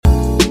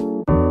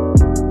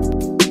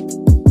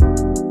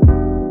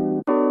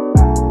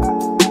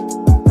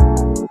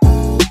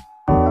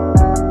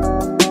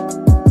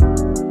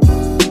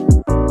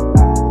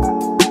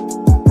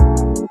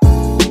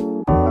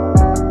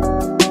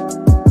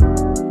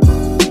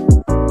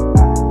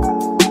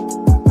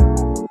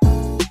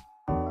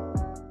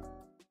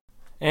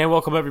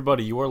welcome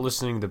everybody. You are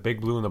listening to the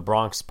Big Blue in the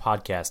Bronx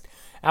podcast.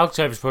 Alex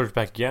Ivers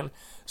back again.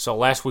 So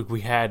last week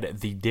we had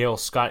the Dale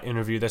Scott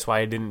interview. That's why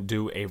I didn't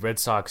do a Red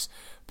Sox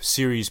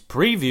series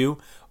preview.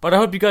 But I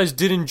hope you guys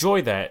did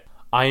enjoy that.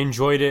 I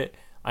enjoyed it.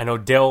 I know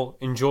Dale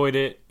enjoyed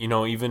it.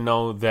 Even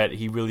though that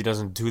he really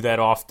doesn't do that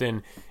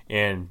often.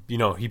 And,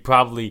 he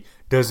probably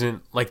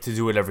doesn't like to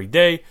do it every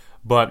day.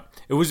 But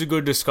it was a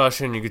good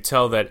discussion. You could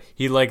tell that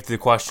he liked the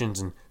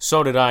questions, and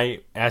so did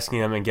I,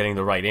 asking them and getting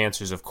the right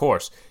answers, of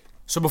course.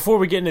 So before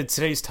we get into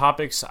today's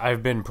topics,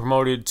 I've been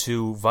promoted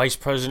to Vice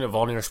President of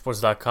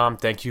AllNewYorkSports.com.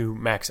 Thank you,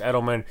 Max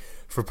Edelman,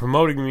 for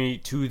promoting me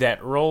to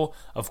that role.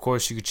 Of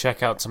course, you could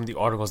check out some of the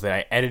articles that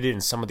I edited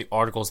and some of the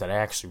articles that I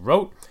actually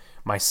wrote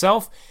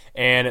myself.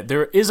 And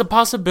there is a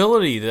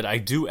possibility that I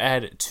do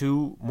add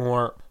 2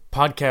 more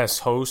podcast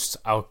hosts.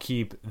 I'll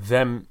keep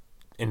them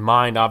in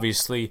mind,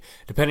 obviously,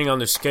 depending on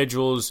their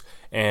schedules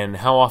and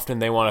how often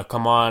they want to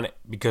come on,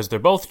 because they're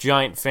both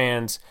Giant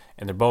fans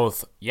and they're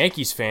both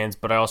Yankees fans,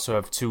 but I also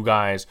have 2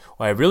 guys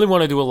who I really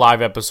want to do a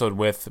live episode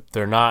with.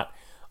 They're not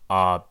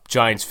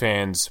Giants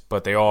fans,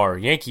 but they are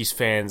Yankees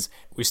fans.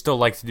 We still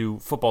like to do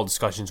football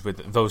discussions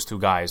with those 2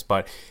 guys,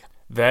 but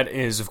that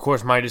is, of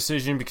course, my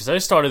decision because I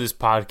started this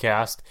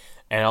podcast,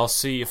 and I'll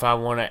see if I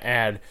want to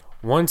add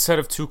one set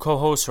of 2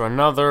 co-hosts or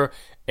another.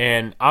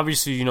 And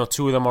obviously,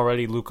 2 of them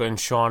already, Luca and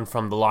Sean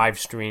from the live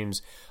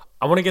streams.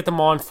 I want to get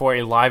them on for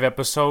a live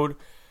episode,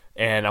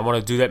 and I want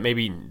to do that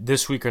maybe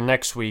this week or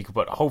next week,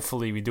 but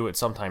hopefully we do it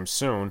sometime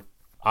soon.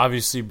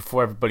 Obviously,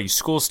 before everybody's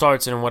school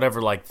starts and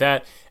whatever like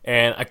that.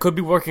 And I could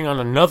be working on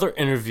another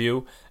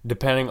interview,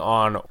 depending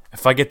on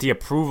if I get the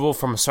approval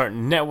from a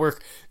certain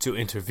network to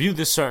interview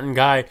this certain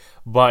guy.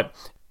 But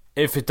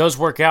if it does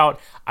work out,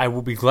 I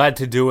will be glad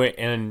to do it,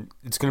 and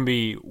it's going to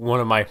be one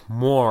of my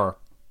more,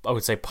 I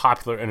would say,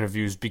 popular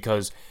interviews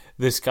because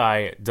this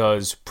guy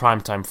does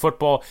primetime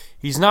football.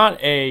 He's not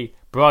a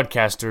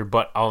broadcaster,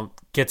 but I'll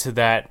get to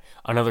that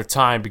another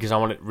time because I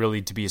want it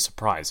really to be a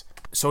surprise.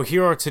 So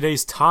here are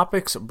today's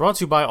topics, brought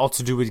to you by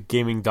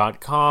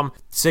AllToDoWithGaming.com.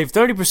 Save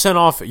 30%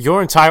 off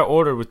your entire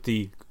order with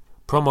the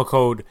promo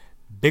code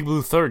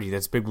BIGBLUE30.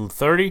 That's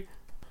BIGBLUE30.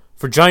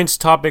 For Giants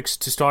topics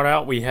to start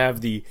out, we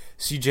have the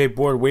CJ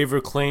Board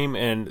waiver claim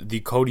and the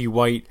Cody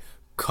White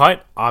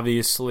cut.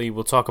 Obviously,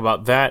 we'll talk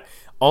about that.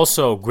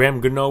 Also,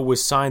 Graham Gano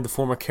was signed, the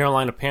former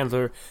Carolina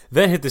Panther,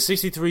 that hit the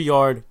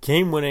 63-yard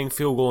game-winning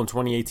field goal in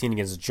 2018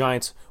 against the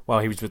Giants while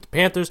he was with the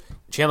Panthers.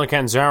 Chandler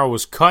Catanzaro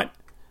was cut.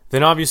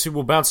 Then obviously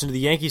we'll bounce into the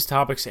Yankees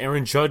topics.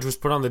 Aaron Judge was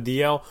put on the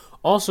DL.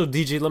 Also,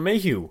 DJ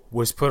LeMahieu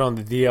was put on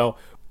the DL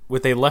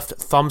with a left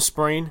thumb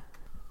sprain.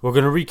 We're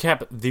going to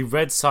recap the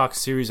Red Sox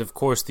series. Of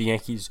course, the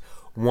Yankees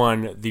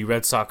won the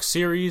Red Sox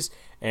series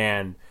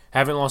and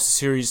haven't lost a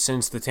series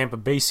since the Tampa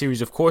Bay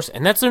series, of course.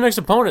 And that's their next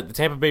opponent, the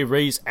Tampa Bay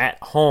Rays at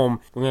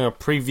home. We're going to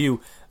preview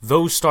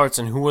those starts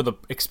and who are the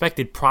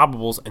expected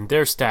probables and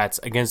their stats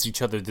against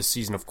each other this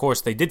season. Of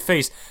course, they did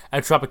face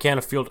at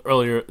Tropicana Field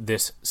earlier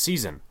this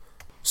season.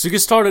 So to get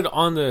started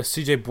on the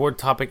CJ Board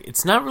topic,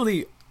 it's not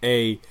really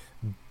a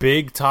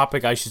big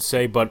topic, I should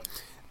say, but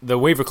the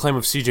waiver claim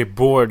of CJ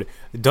Board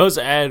does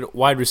add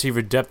wide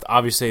receiver depth.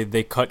 Obviously,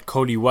 they cut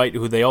Cody White,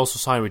 who they also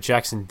signed with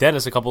Jackson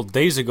Dennis a couple of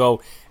days ago,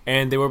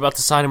 and they were about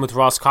to sign him with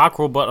Ross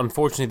Cockrell, but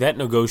unfortunately that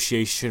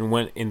negotiation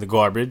went in the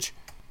garbage.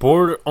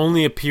 Board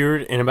only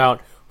appeared in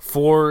about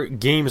 4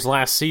 games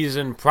last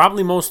season,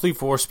 probably mostly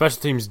for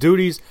special teams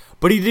duties,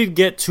 but he did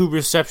get 2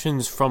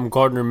 receptions from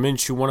Gardner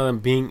Minshew, one of them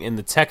being in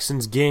the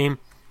Texans game.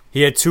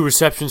 He had 2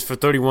 receptions for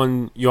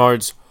 31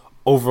 yards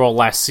overall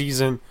last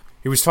season.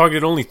 He was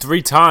targeted only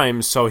 3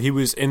 times, so he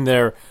was in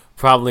there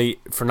probably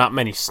for not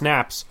many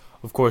snaps.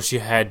 Of course, you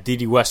had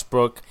Dede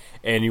Westbrook,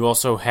 and you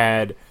also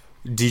had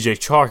DJ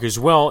Chark as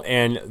well,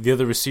 and the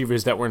other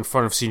receivers that were in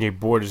front of CJ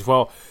Board as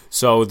well.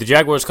 So the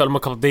Jaguars cut him a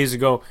couple days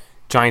ago.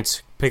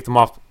 Giants picked him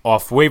off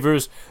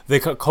waivers. They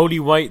cut Cody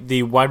White,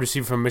 the wide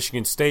receiver from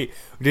Michigan State.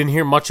 We didn't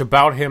hear much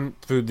about him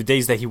through the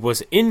days that he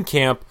was in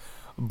camp,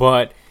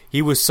 but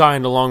he was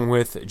signed along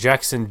with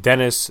Jackson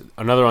Dennis,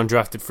 another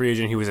undrafted free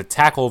agent. He was a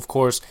tackle, of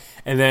course.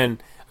 And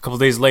then a couple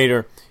days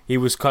later, he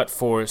was cut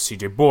for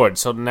CJ Board.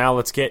 So now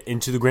let's get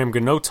into the Graham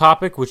Gano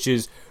topic, which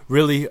is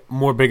really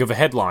more big of a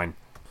headline.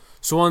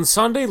 So on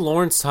Sunday,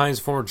 Lawrence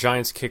Tynes, former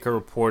Giants kicker,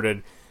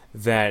 reported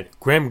that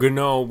Graham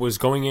Gano was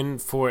going in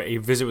for a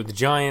visit with the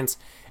Giants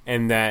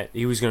and that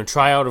he was going to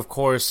try out, of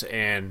course,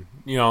 and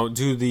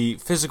do the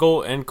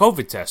physical and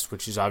COVID test,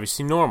 which is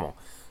obviously normal.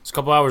 So a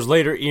couple hours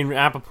later, Ian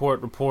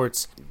Rappaport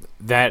reports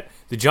that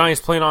the Giants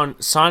plan on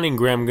signing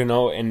Graham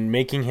Gano and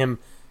making him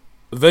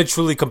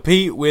eventually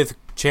compete with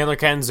Chandler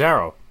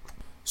Catanzaro.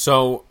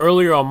 So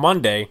earlier on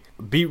Monday,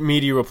 Beat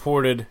Media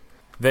reported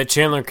that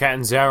Chandler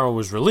Catanzaro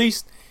was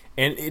released,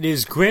 and it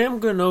is Graham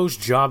Gano's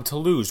job to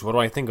lose. What do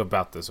I think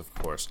about this, of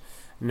course?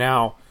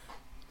 Now,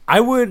 I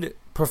would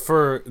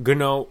prefer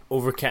Gano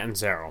over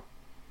Catanzaro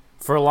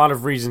for a lot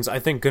of reasons. I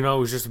think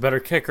Gano is just a better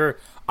kicker.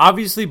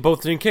 Obviously,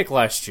 both didn't kick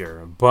last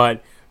year,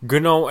 but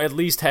Gano at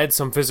least had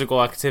some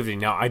physical activity.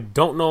 Now, I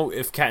don't know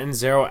if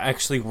Catanzaro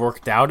actually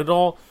worked out at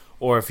all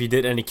or if he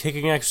did any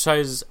kicking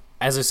exercises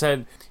as I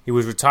said, he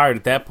was retired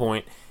at that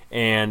point,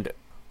 and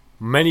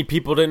many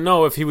people didn't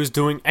know if he was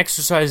doing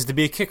exercise to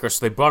be a kicker,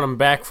 so they brought him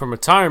back from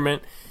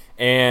retirement,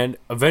 and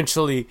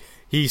eventually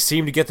he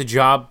seemed to get the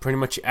job pretty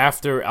much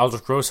after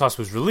Aldrick Rosas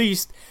was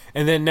released,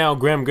 and then now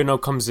Graham Gano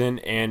comes in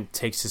and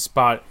takes his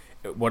spot.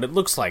 What it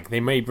looks like, they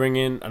may bring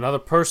in another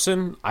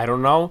person, I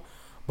don't know,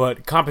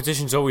 but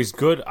competition's always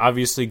good.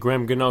 Obviously,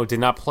 Graham Gano did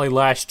not play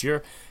last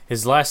year.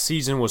 His last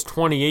season was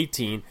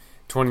 2018.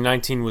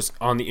 2019 was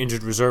on the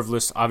injured reserve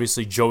list.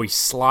 Obviously, Joey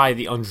Sly,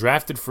 the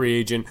undrafted free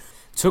agent,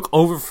 took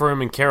over for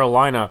him in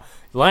Carolina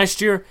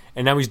last year,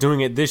 and now he's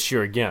doing it this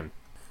year again.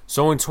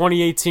 So in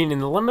 2018, in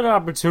the limited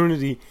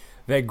opportunity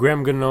that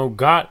Graham Gano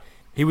got,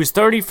 he was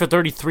 30 for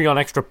 33 on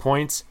extra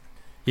points.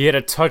 He had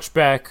a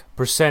touchback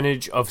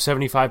percentage of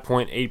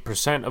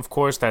 75.8%. Of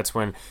course, that's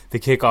when the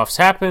kickoffs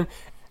happen.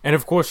 And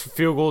of course, for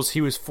field goals,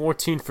 he was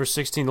 14 for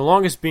 16, the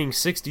longest being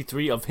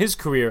 63 of his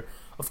career,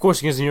 of course,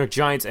 against the New York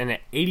Giants, and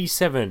at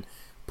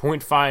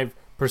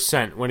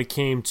 87.5% when it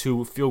came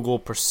to field goal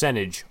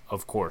percentage,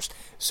 of course.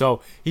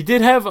 So he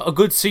did have a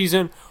good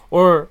season,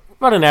 or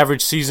about an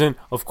average season,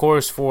 of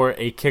course, for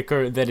a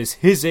kicker that is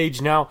his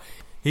age now.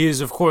 He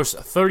is, of course,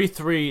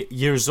 33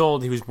 years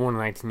old. He was born in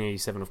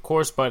 1987, of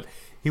course, but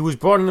he was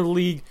brought into the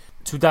league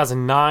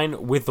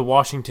 2009 with the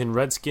Washington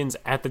Redskins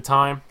at the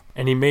time,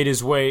 and he made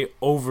his way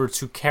over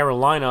to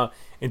Carolina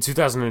in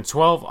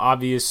 2012.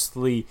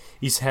 Obviously,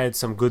 he's had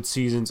some good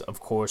seasons, of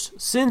course,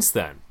 since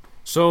then.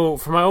 So,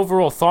 for my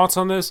overall thoughts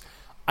on this,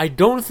 I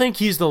don't think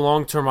he's the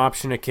long-term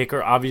option at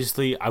kicker.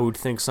 Obviously, I would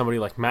think somebody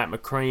like Matt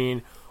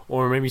McCrane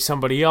or maybe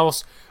somebody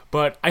else,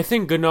 but I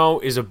think Gano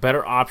is a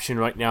better option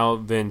right now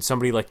than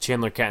somebody like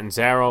Chandler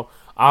Catanzaro.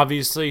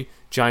 Obviously,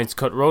 Giants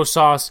cut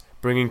Rosas,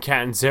 bring in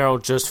Catanzaro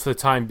just for the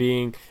time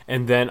being,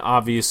 and then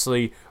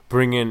obviously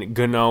bring in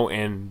Gano,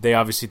 and they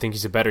obviously think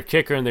he's a better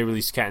kicker, and they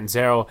release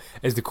Catanzaro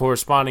as the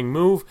corresponding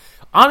move.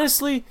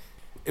 Honestly,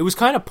 it was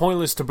kind of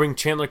pointless to bring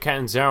Chandler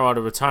Catanzaro out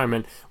of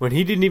retirement when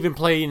he didn't even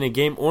play in a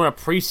game or a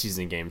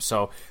preseason game,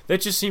 so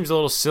that just seems a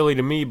little silly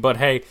to me, but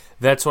hey,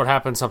 that's what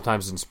happens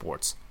sometimes in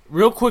sports.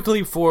 Real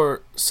quickly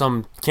for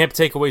some camp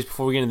takeaways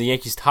before we get into the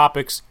Yankees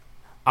topics.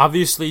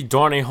 Obviously,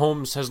 Darnay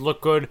Holmes has looked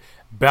good.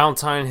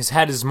 Ballantyne has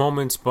had his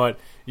moments, but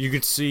you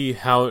could see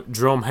how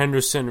Jerome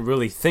Henderson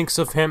really thinks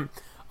of him.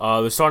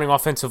 The starting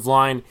offensive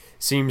line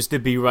seems to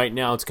be right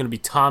now, it's going to be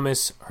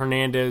Thomas,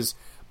 Hernandez,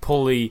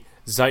 Pulley,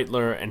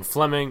 Zeitler, and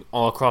Fleming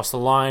all across the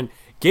line.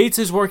 Gates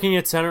is working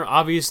at center.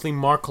 Obviously,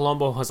 Mark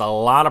Colombo has a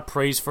lot of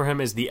praise for him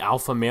as the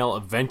alpha male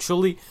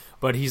eventually,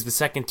 but he's the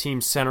second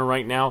team center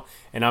right now,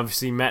 and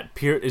obviously Matt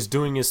Peart is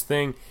doing his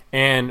thing,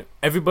 and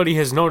everybody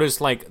has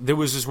noticed, like, there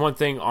was this one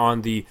thing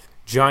on the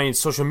Giants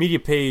social media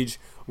page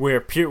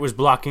where Peart was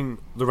blocking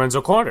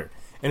Lorenzo Carter,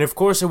 and of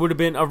course it would have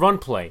been a run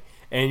play,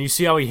 and you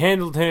see how he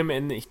handled him,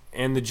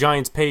 and the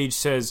Giants page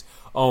says,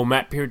 oh,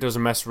 Matt Peart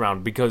doesn't mess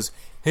around, because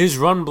his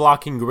run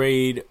blocking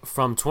grade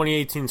from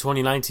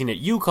 2018-2019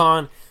 at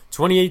UConn,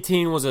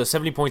 2018 was a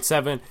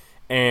 70.7,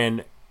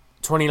 and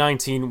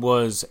 2019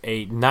 was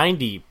a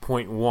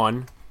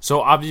 90.1.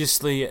 So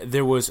obviously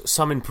there was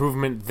some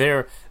improvement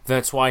there.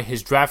 That's why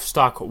his draft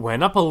stock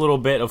went up a little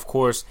bit, of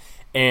course.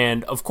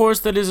 And of course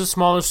that is a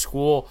smaller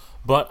school,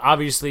 but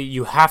obviously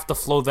you have to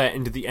flow that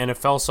into the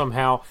NFL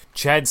somehow.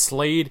 Chad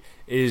Slade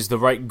is the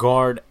right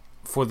guard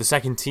for the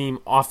second team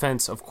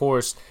offense, of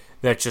course.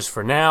 That's just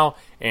for now.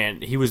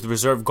 And he was the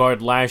reserve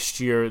guard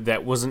last year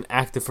that wasn't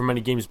active for many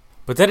games.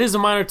 But that is a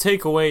minor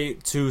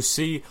takeaway to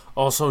see.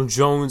 Also,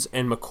 Jones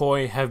and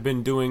McCoy have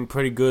been doing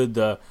pretty good,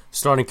 the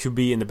starting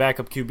QB and the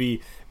backup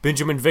QB.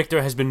 Benjamin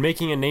Victor has been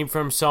making a name for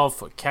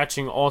himself,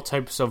 catching all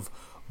types of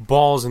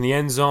balls in the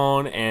end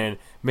zone and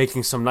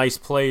making some nice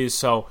plays.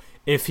 So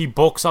if he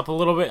bulks up a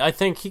little bit, I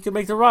think he could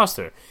make the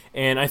roster.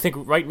 And I think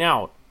right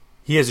now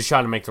he has a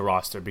shot to make the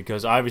roster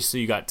because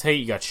obviously you got Tate,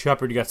 you got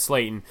Shepard, you got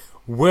Slayton.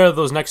 Where are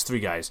those next three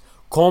guys?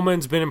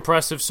 Coleman's been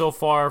impressive so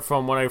far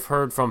from what I've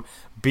heard from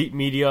Beat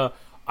Media.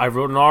 I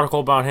wrote an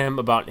article about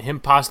him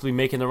possibly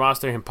making the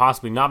roster, him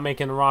possibly not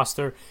making the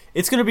roster.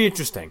 It's going to be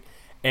interesting.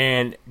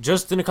 And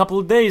just in a couple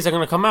of days, I'm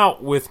going to come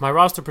out with my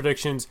roster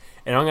predictions,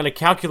 and I'm going to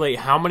calculate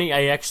how many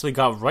I actually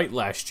got right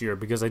last year,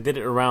 because I did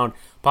it around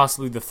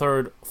possibly the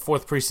third,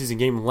 fourth preseason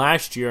game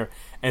last year,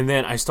 and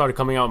then I started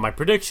coming out with my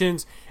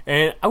predictions,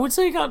 and I would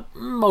say I got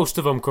most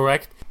of them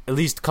correct, at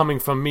least coming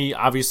from me.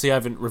 Obviously, I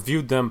haven't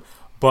reviewed them,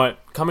 but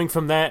coming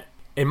from that,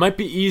 it might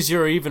be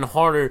easier or even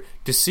harder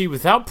to see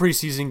without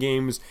preseason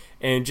games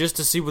and just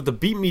to see what the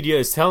beat media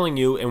is telling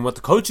you and what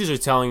the coaches are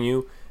telling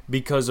you,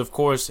 because, of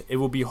course, it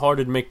will be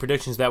harder to make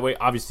predictions that way.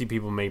 Obviously,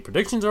 people made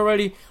predictions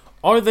already.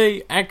 Are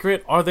they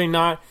accurate? Are they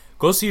not?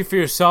 Go see it for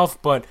yourself,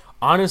 but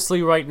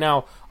honestly, right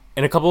now,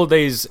 in a couple of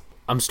days,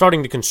 I'm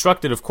starting to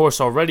construct it, of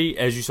course, already,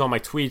 as you saw my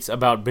tweets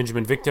about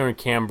Benjamin Victor and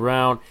Cam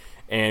Brown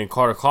and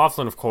Carter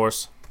Coughlin, of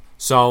course.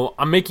 So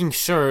I'm making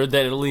sure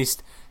that at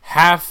least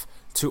half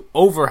to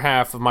over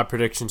half of my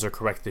predictions are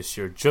correct this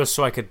year, just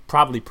so I could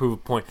probably prove a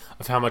point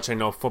of how much I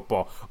know of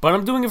football. But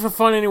I'm doing it for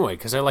fun anyway,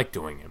 because I like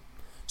doing it.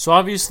 So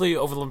obviously,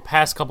 over the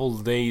past couple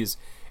of days,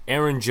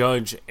 Aaron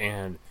Judge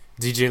and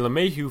DJ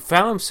LeMahieu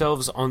found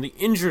themselves on the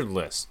injured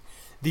list.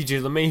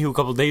 DJ LeMahieu a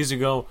couple days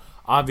ago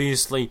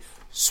obviously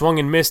swung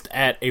and missed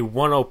at a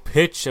 1-0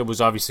 pitch. It was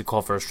obviously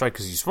called for a strike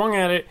because he swung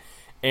at it,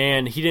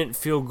 and he didn't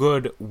feel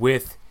good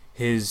with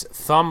his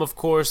thumb, of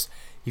course.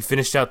 He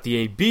finished out the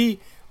AB,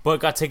 but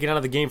got taken out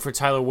of the game for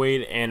Tyler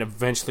Wade and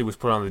eventually was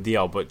put on the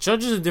DL. But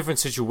Judge is a different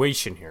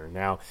situation here.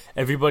 Now,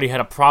 everybody had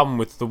a problem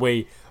with the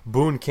way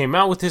Boone came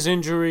out with his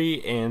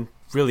injury and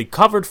really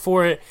covered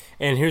for it,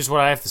 and here's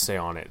what I have to say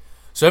on it.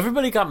 So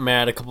everybody got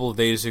mad a couple of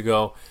days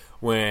ago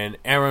when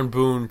Aaron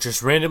Boone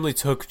just randomly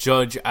took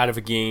Judge out of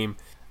a game.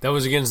 That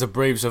was against the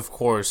Braves, of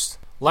course,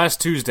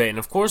 last Tuesday. And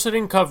of course I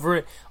didn't cover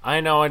it. I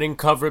know I didn't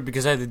cover it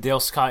because I had the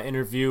Dale Scott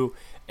interview.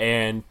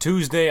 And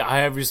Tuesday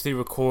I obviously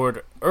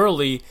record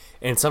early,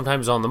 and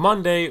sometimes on the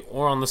Monday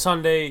or on the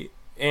Sunday,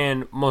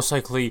 and most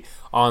likely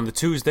on the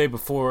Tuesday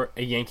before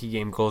a Yankee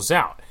game goes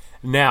out.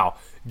 Now,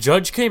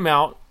 Judge came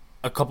out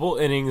a couple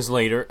innings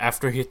later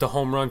after he hit the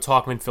home run.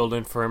 Tauchman filled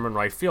in for him in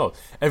right field.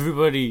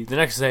 Everybody the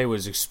next day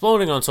was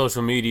exploding on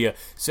social media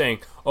saying,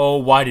 oh,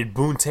 why did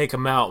Boone take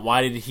him out?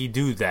 Why did he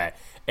do that?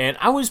 And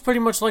I was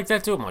pretty much like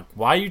that too. I'm like,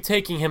 why are you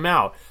taking him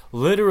out?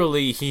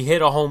 Literally, he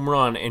hit a home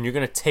run and you're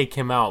going to take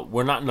him out.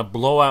 We're not in a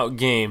blowout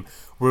game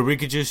where we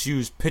could just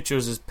use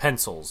pitchers as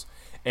pencils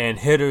and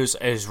hitters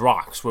as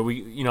rocks, where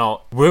we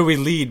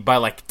lead by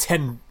like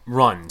 10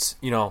 runs.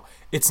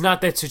 It's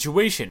not that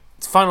situation.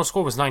 The final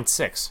score was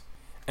 9-6.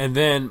 And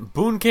then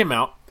Boone came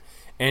out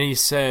and he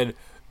said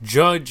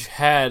Judge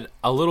had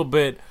a little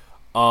bit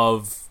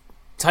of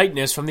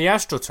tightness from the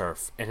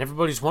AstroTurf, and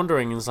everybody's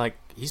wondering, is like,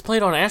 he's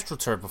played on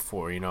AstroTurf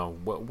before.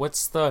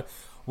 What's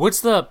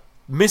the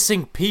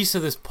missing piece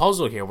of this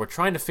puzzle here? We're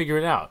trying to figure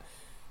it out.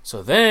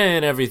 So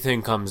then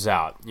everything comes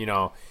out.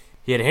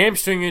 He had a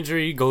hamstring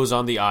injury, he goes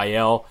on the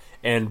IL,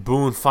 and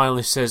Boone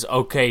finally says,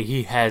 okay,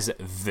 he has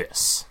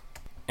this.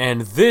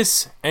 And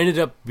this ended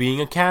up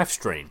being a calf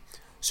strain.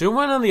 So he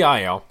went on the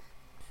IL,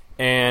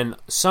 and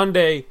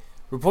Sunday,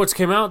 reports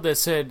came out that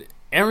said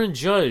Aaron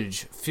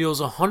Judge feels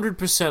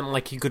 100%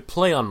 like he could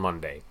play on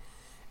Monday.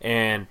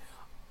 And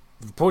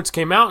reports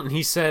came out, and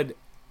he said,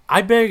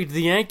 I begged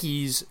the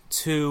Yankees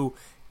to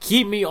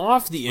keep me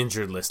off the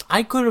injured list.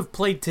 I could have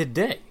played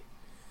today.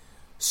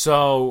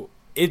 So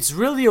it's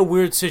really a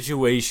weird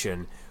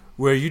situation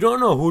where you don't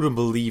know who to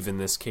believe in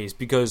this case,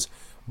 because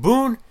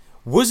Boone,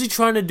 was he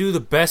trying to do the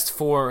best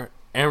for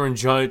Aaron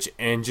Judge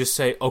and just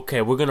say,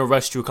 okay, we're going to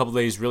rest you a couple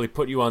days, really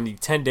put you on the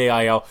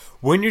 10-day IL.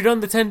 When you're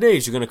done the 10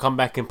 days, you're going to come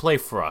back and play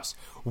for us.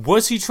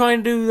 Was he trying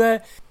to do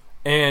that?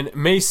 And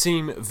may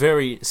seem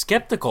very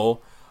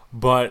skeptical,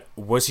 but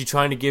was he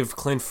trying to give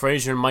Clint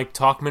Frazier and Mike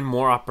Tauchman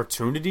more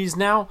opportunities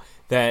now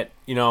that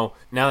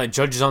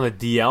Judge is on the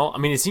DL? I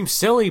mean, it seems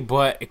silly,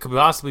 but it could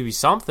possibly be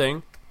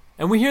something.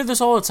 And we hear this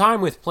all the time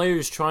with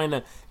players trying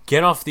to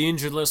get off the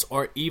injured list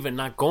or even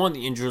not go on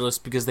the injured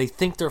list because they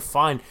think they're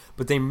fine,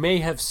 but they may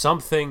have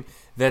something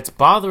that's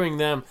bothering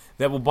them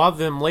that will bother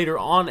them later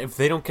on if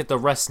they don't get the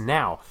rest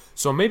now.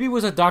 So maybe it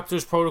was a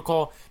doctor's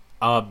protocol.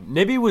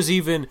 Maybe it was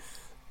even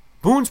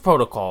Boone's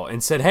protocol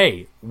and said,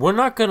 hey, we're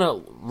not going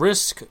to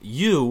risk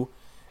you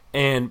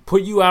and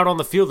put you out on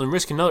the field and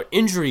risk another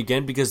injury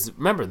again, because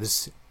remember,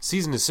 this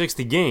season is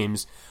 60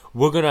 games.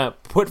 We're going to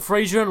put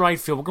Frazier in right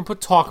field. We're going to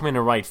put Tauchman in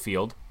right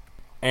field.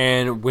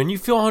 And when you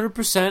feel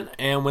 100%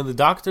 and when the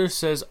doctor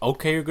says,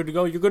 okay, you're good to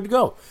go, you're good to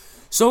go.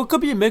 So it could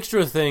be a mixture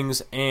of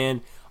things.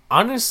 And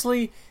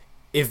honestly,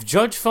 if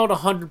Judge felt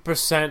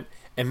 100%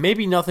 and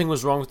maybe nothing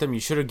was wrong with him, you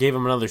should have gave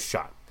him another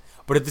shot.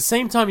 But at the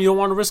same time, you don't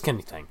want to risk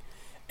anything.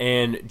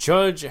 And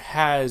Judge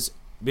has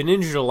been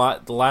injured a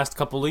lot the last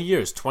couple of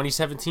years.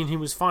 2017, he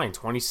was fine.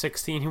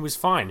 2016, he was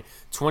fine.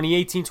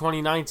 2018,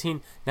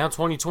 2019, now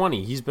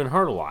 2020, he's been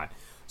hurt a lot.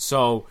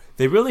 So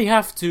they really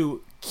have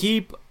to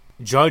keep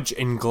Judge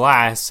in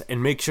glass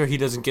and make sure he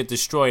doesn't get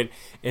destroyed.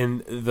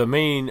 And the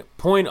main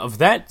point of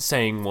that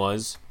saying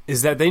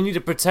is that they need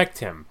to protect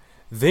him.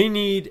 They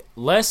need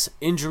less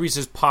injuries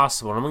as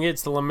possible. And I'm going to get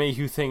to the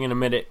LeMahieu thing in a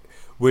minute,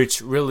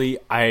 which really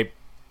I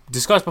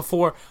discussed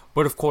before,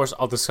 but of course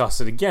I'll discuss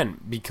it again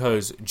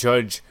because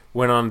Judge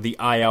went on the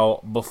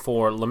IL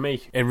before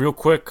LeMahieu. And real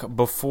quick,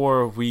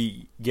 before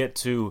we get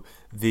to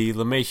the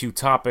LeMahieu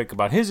topic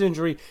about his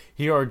injury,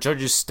 here are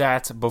Judge's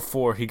stats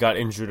before he got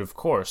injured, of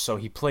course. So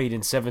he played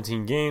in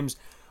 17 games,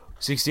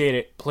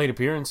 68 plate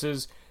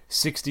appearances,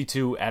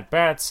 62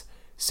 at-bats,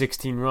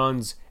 16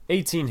 runs,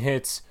 18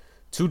 hits,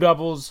 2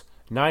 doubles,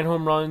 9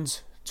 home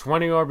runs,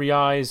 20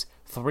 RBIs,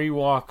 3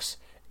 walks,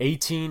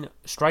 18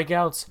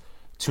 strikeouts,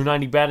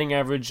 290 batting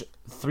average,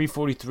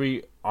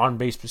 343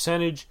 on-base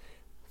percentage,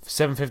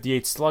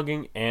 758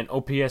 slugging, and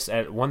OPS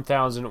at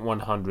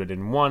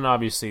 1,101.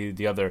 Obviously,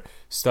 the other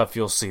stuff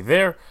you'll see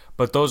there,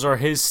 but those are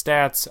his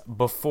stats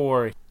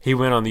before he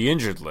went on the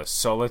injured list.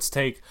 So let's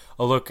take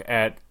a look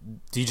at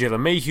DJ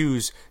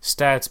LeMahieu's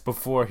stats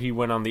before he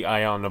went on the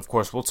IL, and of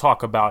course, we'll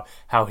talk about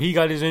how he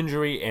got his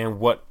injury and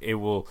what it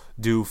will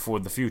do for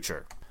the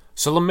future.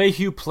 So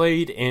LeMahieu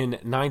played in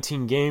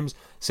 19 games,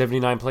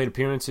 79 plate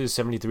appearances,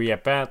 73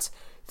 at-bats,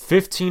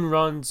 15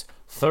 runs,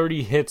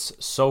 30 hits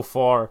so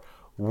far,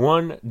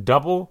 1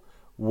 double,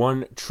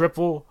 1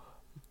 triple,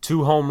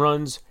 2 home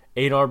runs,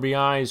 8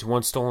 RBIs,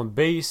 1 stolen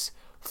base,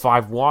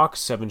 5 walks,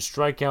 7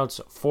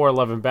 strikeouts,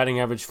 411 batting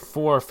average,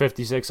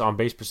 456 on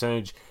base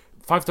percentage,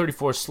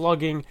 534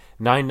 slugging,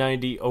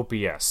 990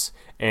 OPS.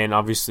 And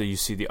obviously you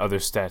see the other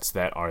stats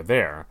that are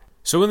there.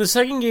 So in the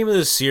second game of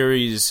the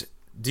series,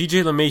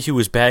 DJ LeMahieu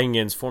was batting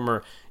against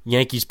former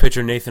Yankees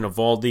pitcher Nathan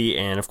Eovaldi,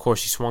 and of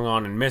course he swung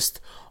on and missed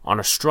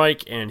on a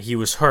strike, and he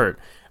was hurt.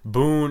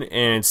 Boone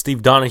and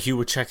Steve Donahue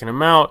were checking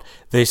him out.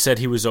 They said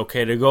he was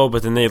okay to go,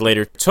 but then they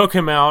later took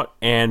him out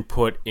and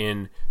put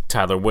in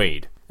Tyler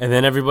Wade. And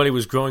then everybody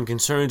was growing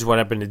concerns. What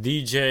happened to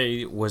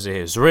DJ? Was it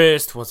his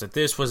wrist? Was it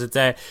this? Was it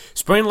that?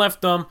 Sprained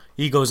left thumb.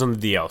 He goes on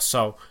the DL.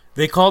 So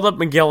they called up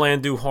Miguel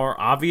Andujar.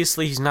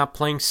 Obviously, he's not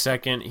playing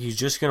second. He's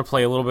just going to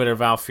play a little bit of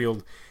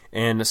outfield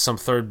and some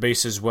third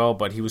base as well.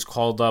 But he was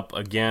called up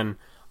again,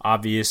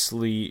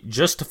 obviously,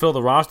 just to fill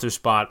the roster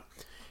spot.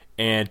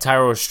 And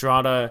Thairo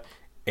Estrada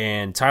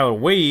and Tyler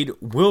Wade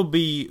will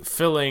be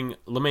filling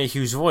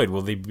LeMahieu's void.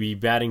 Will they be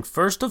batting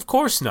first? Of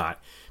course not,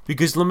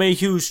 because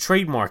LeMahieu's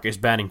trademark is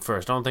batting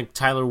first. I don't think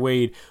Tyler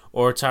Wade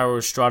or Thairo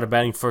Estrada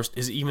batting first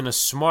is even a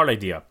smart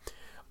idea.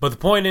 But the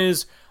point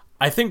is,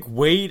 I think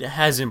Wade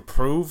has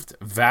improved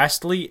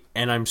vastly,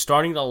 and I'm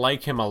starting to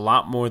like him a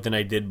lot more than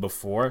I did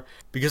before,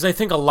 because I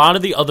think a lot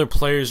of the other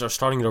players are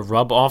starting to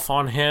rub off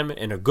on him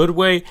in a good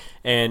way,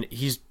 and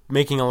he's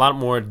making a lot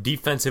more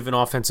defensive and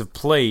offensive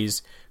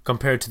plays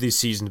compared to these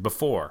seasons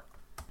before.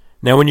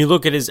 Now, when you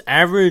look at his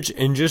average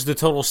and just the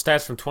total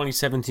stats from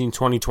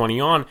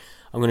 2017-2020 on,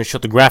 I'm going to show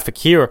the graphic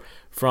here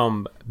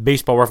from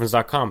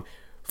BaseballReference.com.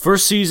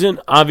 First season,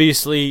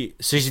 obviously,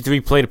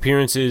 63 plate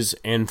appearances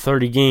and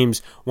 30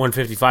 games,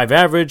 155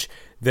 average.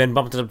 Then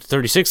bumped it up to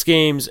 36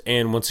 games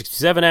and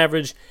 167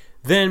 average.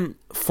 Then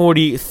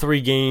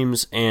 43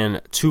 games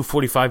and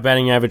 245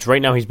 batting average.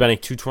 Right now he's batting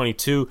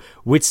 222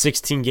 with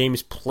 16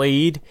 games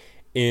played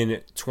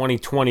in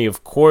 2020,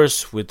 of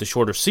course, with the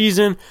shorter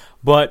season.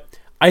 But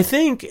I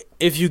think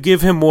if you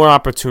give him more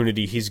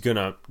opportunity, he's going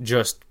to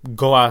just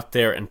go out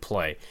there and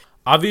play.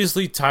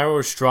 Obviously, Thairo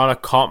Estrada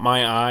caught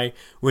my eye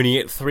when he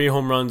hit 3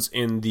 home runs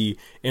in the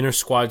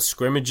inter-squad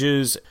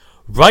scrimmages.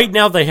 Right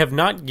now, they have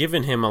not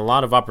given him a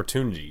lot of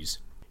opportunities.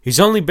 He's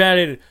only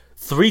batted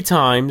 3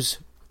 times,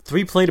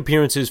 3 plate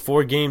appearances,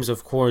 4 games,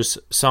 of course,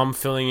 some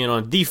filling in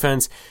on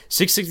defense,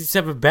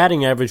 667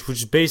 batting average, which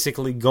is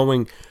basically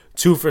going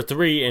 2 for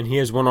 3, and he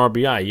has 1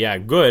 RBI. Yeah,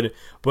 good,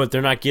 but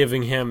they're not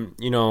giving him,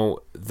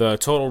 the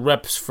total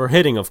reps for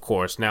hitting, of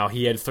course. Now,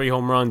 he had 3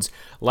 home runs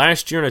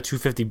last year and a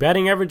 250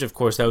 batting average. Of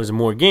course, that was in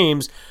more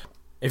games.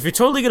 If you're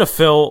totally going to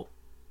fill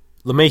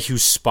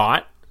LeMahieu's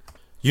spot,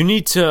 you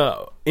need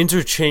to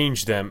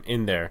interchange them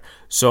in there.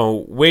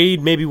 So,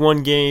 Wade, maybe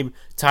 1 game,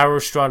 Thairo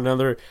Estrada,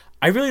 another.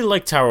 I really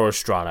like Thairo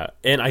Estrada,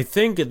 and I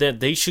think that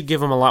they should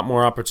give him a lot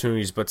more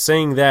opportunities. But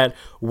saying that,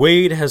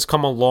 Wade has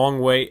come a long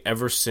way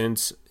ever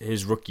since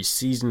his rookie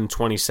season,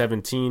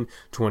 2017,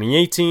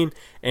 2018,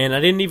 and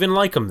I didn't even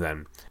like him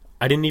then.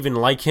 I didn't even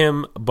like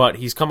him, but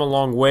he's come a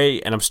long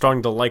way, and I'm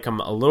starting to like him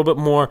a little bit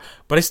more,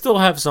 but I still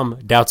have some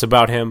doubts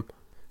about him.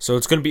 So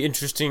it's going to be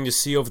interesting to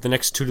see over the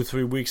next 2 to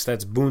 3 weeks.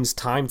 That's Boone's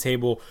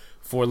timetable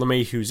for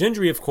LeMahieu's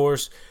injury, of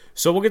course.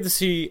 So we'll get to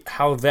see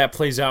how that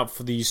plays out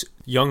for these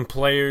young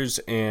players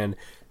and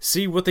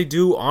see what they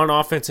do on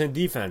offense and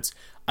defense.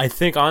 I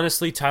think,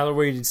 honestly, Tyler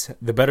Wade is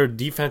the better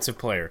defensive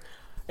player.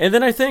 And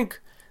then I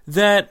think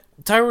that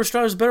Thairo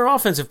Estrada is a better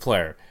offensive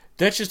player.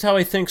 That's just how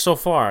I think so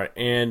far.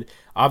 And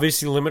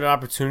obviously limited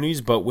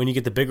opportunities, but when you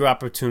get the bigger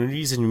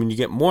opportunities and when you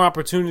get more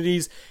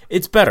opportunities,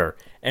 it's better.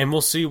 And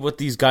we'll see what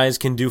these guys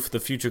can do for the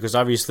future, because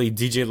obviously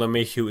DJ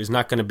LeMahieu is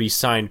not going to be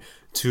signed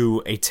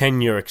to a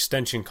 10-year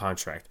extension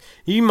contract.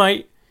 He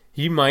might,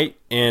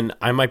 and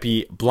I might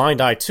be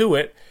blind-eyed to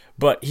it,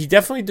 but he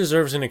definitely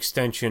deserves an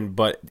extension.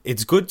 But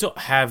it's good to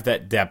have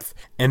that depth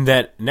and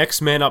that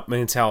next man up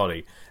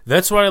mentality.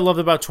 That's what I loved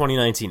about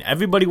 2019.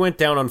 Everybody went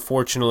down,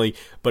 unfortunately,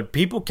 but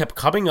people kept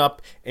coming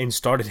up and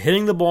started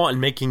hitting the ball and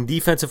making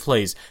defensive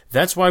plays.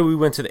 That's why we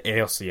went to the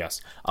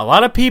ALCS. A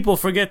lot of people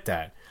forget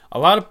that. A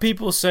lot of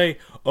people say,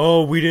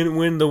 oh, we didn't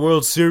win the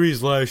World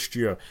Series last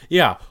year.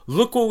 Yeah,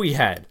 look what we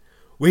had.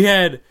 We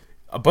had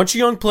a bunch of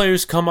young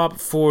players come up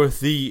for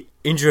the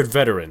injured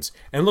veterans.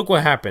 And look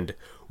what happened.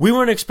 We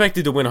weren't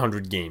expected to win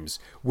 100 games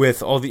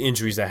with all the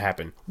injuries that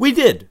happened. We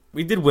did.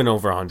 We did win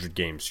over 100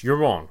 games. You're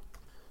wrong.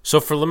 So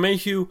for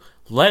LeMahieu,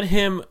 let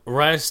him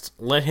rest.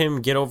 Let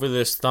him get over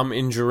this thumb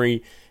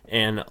injury.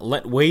 And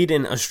let Wade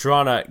and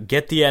Estrada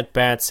get the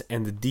at-bats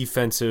and the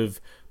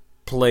defensive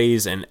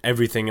plays and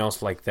everything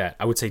else like that.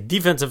 I would say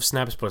defensive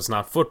snaps, but it's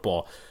not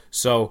football.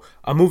 So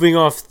I'm moving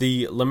off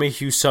the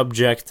LeMahieu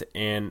subject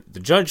and the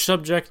Judge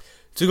subject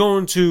to go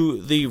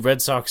into the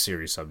Red Sox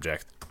series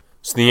subject.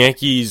 So the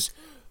Yankees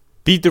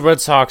beat the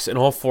Red Sox in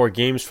all 4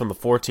 games from the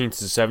 14th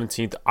to the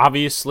 17th.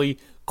 Obviously,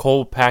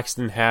 Cole,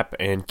 Paxton, Happ,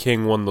 and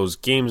King won those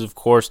games, of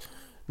course.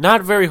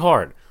 Not very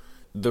hard.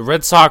 The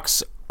Red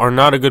Sox are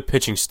not a good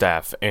pitching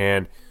staff,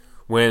 and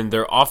when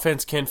their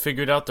offense can't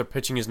figure it out, their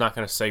pitching is not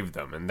going to save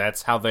them, and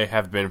that's how they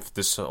have been for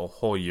this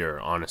whole year,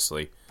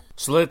 honestly.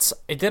 So let's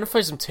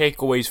identify some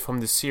takeaways from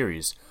this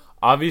series.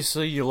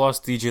 Obviously, you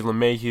lost DJ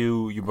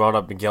LeMahieu, you brought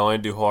up Miguel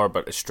Andujar,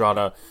 but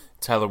Estrada,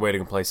 Tyler Wade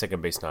can play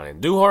second base, not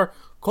Andujar.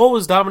 Cole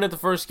was dominant the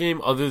first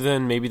game, other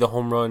than maybe the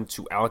home run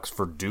to Alex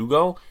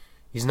Verdugo.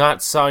 He's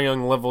not Cy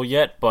Young level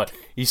yet, but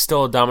he's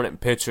still a dominant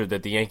pitcher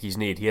that the Yankees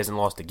need. He hasn't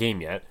lost a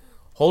game yet.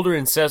 Holder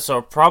and Cessa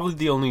are probably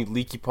the only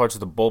leaky parts of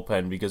the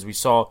bullpen because we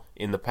saw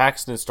in the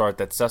Paxton start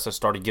that Cessa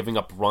started giving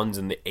up runs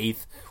in the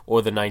 8th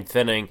or the 9th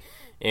inning,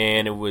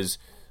 and it was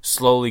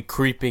slowly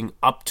creeping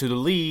up to the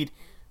lead,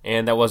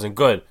 and that wasn't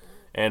good.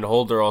 And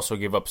Holder also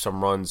gave up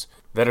some runs.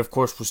 That, of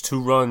course, was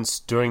 2 runs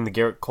during the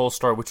Garrett Cole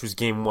start, which was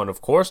game 1,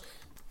 of course.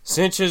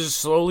 Sanchez is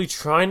slowly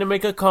trying to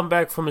make a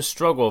comeback from his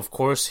struggle. Of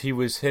course, he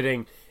was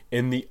hitting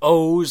in the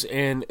O's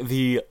and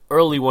the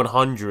early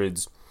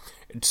 100s.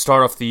 To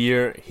start off the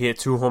year, he hit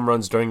 2 home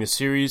runs during the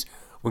series.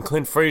 When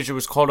Clint Frazier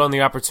was called on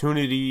the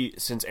opportunity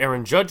since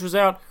Aaron Judge was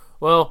out,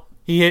 well,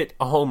 he hit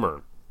a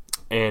homer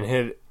and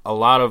hit a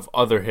lot of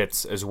other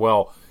hits as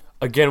well.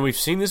 Again, we've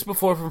seen this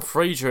before from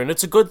Frazier, and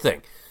it's a good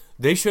thing.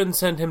 They shouldn't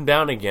send him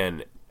down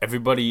again.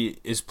 Everybody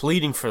is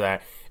pleading for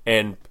that,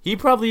 and he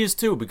probably is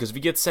too, because if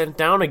he gets sent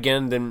down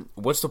again, then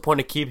what's the point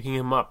of keeping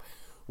him up?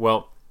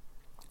 Well,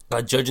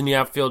 Judge in the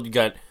outfield, you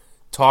got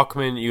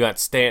Tauchman, you got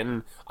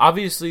Stanton.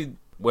 Obviously,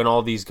 when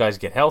all these guys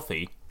get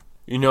healthy,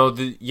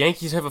 the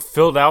Yankees have a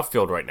filled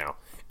outfield right now,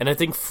 and I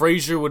think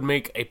Frazier would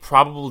make a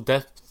probable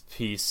depth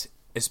piece,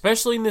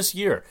 especially in this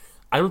year.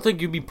 I don't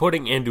think you'd be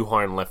putting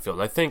Andujar in left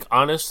field. I think,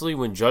 honestly,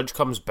 when Judge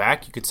comes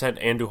back, you could send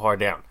Andujar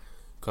down.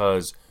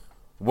 Because,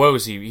 what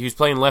was he? He was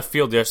playing left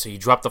field yesterday. He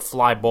dropped a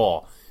fly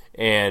ball.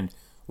 And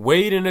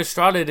Wade and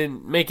Estrada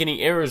didn't make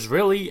any errors,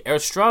 really.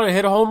 Estrada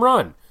hit a home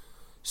run.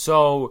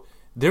 So,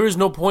 there is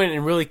no point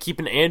in really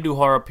keeping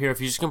Andujar up here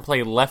if you're just going to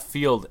play left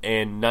field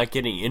and not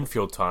getting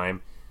infield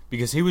time.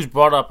 Because he was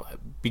brought up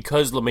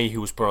because LeMahieu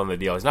was put on the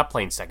deal. He's not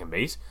playing second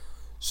base.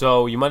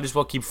 So, you might as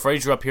well keep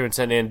Frazier up here and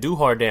send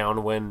Andujar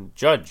down when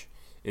Judge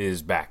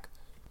is back.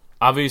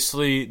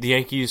 Obviously, the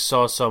Yankees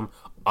saw some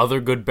other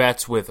good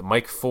bets with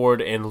Mike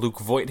Ford and Luke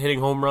Voit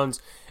hitting home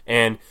runs.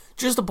 And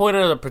just to point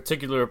out a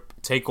particular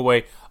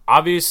takeaway,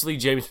 obviously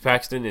James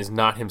Paxton is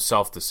not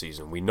himself this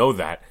season. We know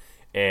that.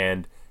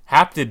 And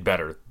Happ did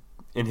better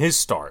in his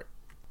start.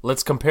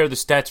 Let's compare the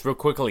stats real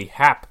quickly.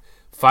 Happ,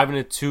 5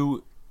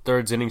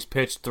 2/3 innings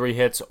pitched, 3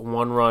 hits,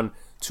 1 run,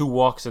 2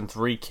 walks, and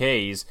 3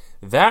 Ks.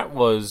 That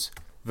was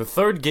the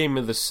third game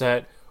of the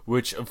set,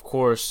 which of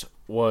course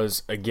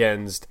was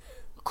against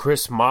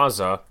Chris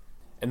Mazza,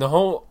 and the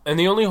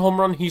only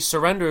home run he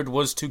surrendered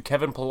was to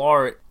Kevin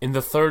Pillar in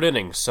the 3rd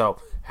inning. So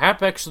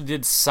Happ actually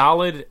did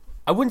solid.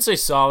 I wouldn't say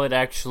solid,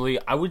 actually.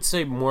 I would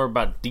say more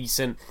about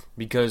decent,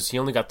 because he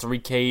only got 3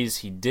 Ks.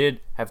 He did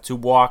have 2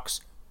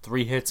 walks,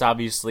 3 hits.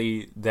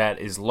 Obviously, that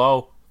is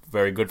low.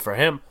 Very good for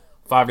him.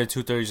 5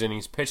 2/3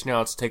 innings pitched. Now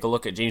let's take a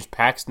look at James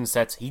Paxton's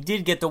stats. He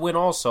did get the win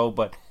also,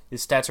 but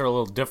his stats are a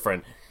little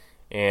different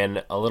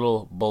and a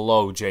little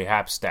below J.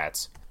 Happ's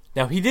stats.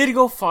 Now, he did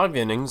go 5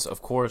 innings.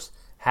 Of course,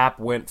 Happ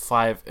went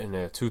 5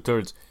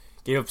 2/3.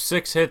 Gave up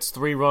 6 hits,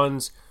 3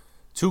 runs,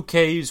 2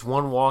 Ks,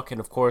 1 walk, and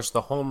of course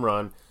the home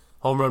run.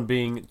 Home run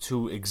being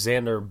to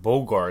Xander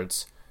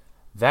Bogaerts.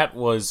 That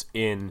was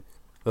in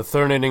the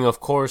 3rd inning,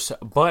 of course.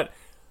 But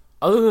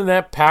other than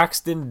that,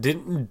 Paxton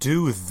didn't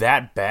do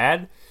that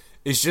bad.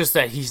 It's just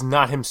that he's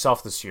not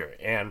himself this year.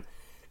 And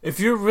if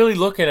you're really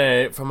looking at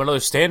it from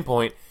another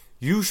standpoint,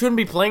 you shouldn't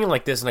be playing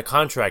like this in a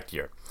contract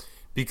year.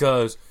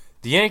 Because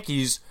the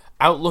Yankees,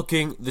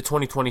 outlooking the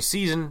 2020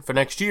 season for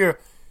next year,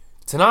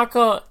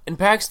 Tanaka and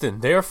Paxton,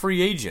 they are free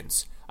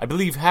agents. I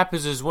believe Happ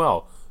is as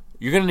well.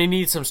 You're going to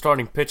need some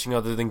starting pitching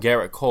other than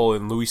Garrett Cole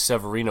and Luis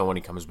Severino when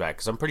he comes back,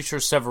 because I'm pretty sure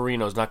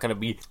Severino is not going to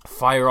be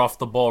fire off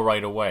the ball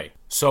right away.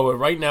 So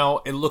right now,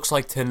 it looks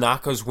like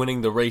Tanaka's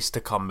winning the race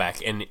to come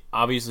back, and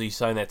obviously he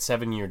signed that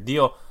 7-year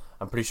deal.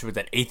 I'm pretty sure with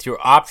that 8th-year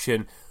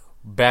option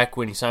back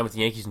when he signed with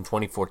the Yankees in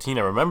 2014.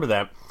 I remember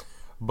that.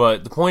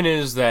 But the point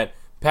is that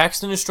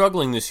Paxton is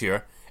struggling this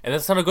year, and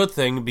that's not a good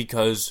thing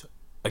because,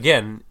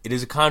 again, it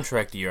is a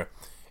contract year,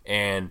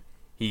 and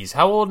he's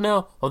how old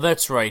now? Oh,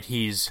 that's right,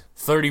 he's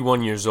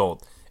 31 years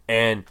old.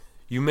 And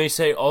you may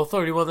say,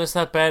 31, that's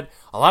not bad.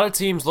 A lot of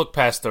teams look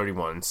past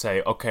 31 and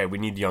say, okay, we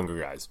need younger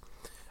guys.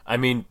 I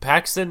mean,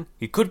 Paxton,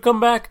 he could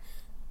come back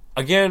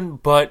again,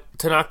 but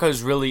Tanaka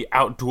has really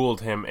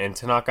outdueled him, and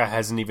Tanaka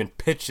hasn't even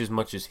pitched as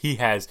much as he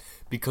has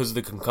because of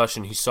the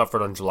concussion he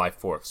suffered on July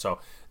 4th. So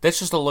that's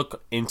just a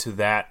look into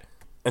that.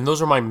 And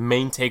those are my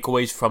main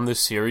takeaways from this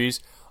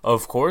series.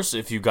 Of course,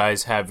 if you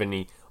guys have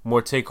any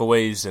more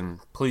takeaways, and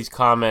please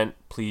comment,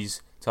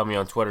 please tell me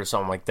on Twitter,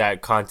 something like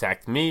that,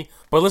 contact me.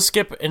 But let's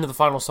skip into the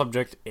final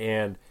subject,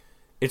 and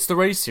it's the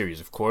Rays series,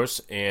 of course,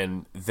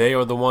 and they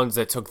are the ones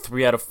that took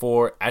 3 out of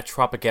 4 at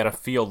Tropicana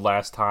Field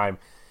last time,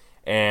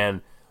 and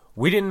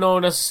we didn't know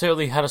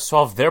necessarily how to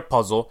solve their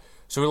puzzle,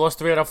 so we lost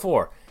 3 out of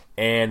 4.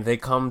 And they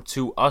come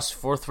to us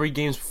for 3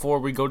 games before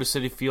we go to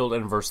Citi Field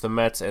and versus the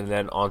Mets, and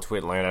then on to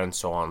Atlanta, and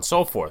so on and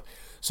so forth.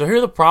 So here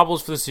are the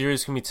problems for the series.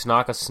 It's going to be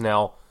Tanaka,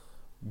 Snell,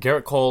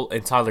 Garrett Cole,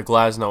 and Tyler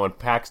Glasnow, and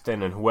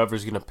Paxton, and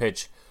whoever's going to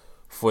pitch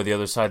for the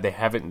other side. They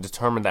haven't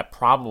determined that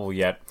probable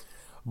yet.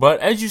 But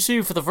as you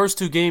see for the first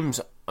two games,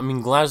 I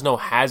mean, Glasnow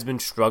has been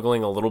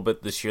struggling a little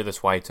bit this year.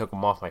 That's why I took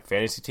him off my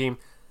fantasy team.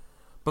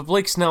 But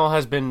Blake Snell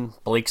has been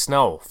Blake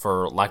Snell,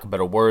 for lack of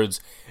better words.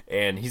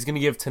 And he's going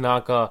to give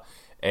Tanaka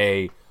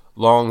a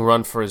long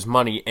run for his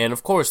money. And,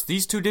 of course,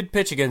 these two did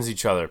pitch against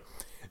each other.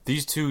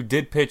 These two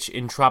did pitch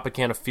in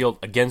Tropicana Field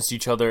against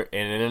each other.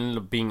 And it ended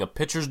up being a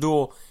pitcher's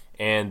duel.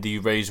 And the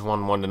Rays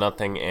won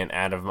 1-0. And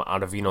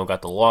Ottavino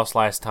got the loss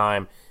last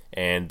time.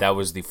 And that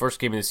was the first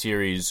game of the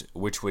series,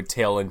 which would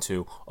tail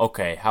into,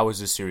 okay, how is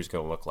this series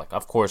going to look like?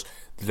 Of course,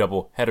 the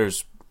double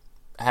headers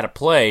had a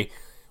play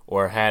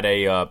or had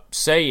a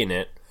say in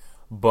it,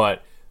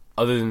 but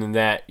other than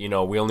that,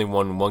 we only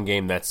won one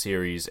game that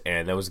series,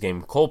 and that was a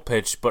game Cole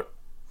pitched. But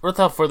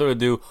without further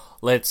ado,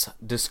 let's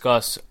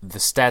discuss the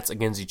stats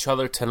against each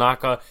other.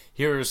 Tanaka,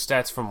 here are his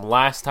stats from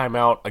last time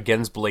out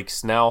against Blake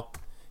Snell.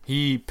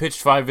 He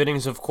pitched 5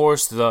 innings, of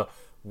course. The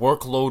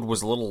workload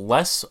was a little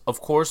less, of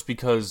course,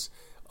 because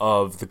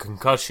of the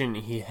concussion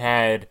he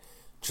had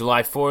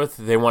July 4th.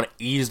 They want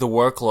to ease the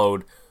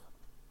workload,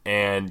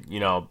 and,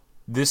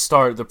 this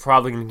start, they're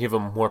probably going to give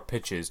him more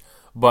pitches.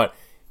 But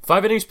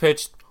 5 innings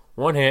pitched,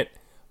 1 hit,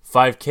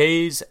 5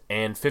 Ks,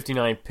 and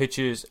 59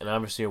 pitches, and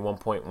obviously a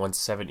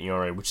 1.17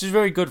 ERA, which is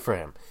very good for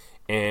him.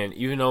 And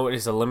even though it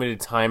is a limited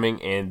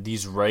timing, and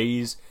these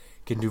Rays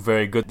can do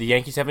very good, the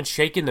Yankees haven't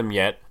shaken them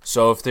yet.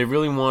 So if they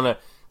really want a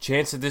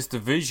chance at this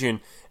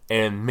division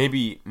and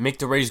maybe make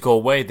the Rays go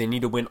away, they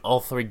need to win all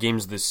 3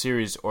 games of this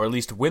series, or at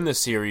least win the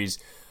series.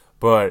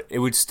 But it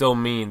would still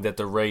mean that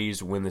the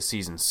Rays win the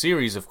season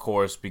series, of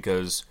course,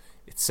 because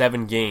it's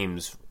 7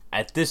 games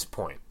at this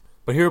point.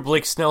 But here are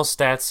Blake Snell's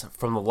stats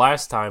from the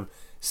last time.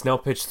 Snell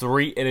pitched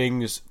 3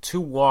 innings, 2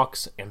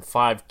 walks, and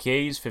 5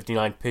 Ks,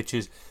 59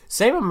 pitches.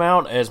 Same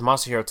amount as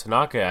Masahiro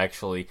Tanaka,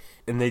 actually.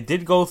 And they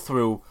did go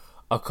through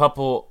a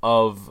couple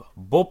of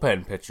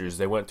bullpen pitchers.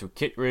 They went through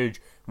Kittredge,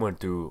 went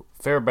through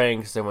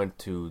Fairbanks, they went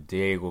to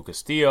Diego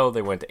Castillo,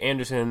 they went to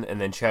Anderson,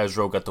 and then Chaz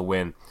Rowe got the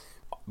win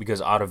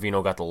because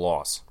Ottavino got the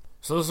loss.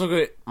 So let's look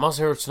at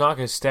Masahiro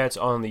Tanaka's stats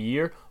on the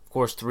year. Of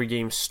course, 3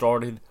 games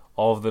started,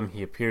 all of them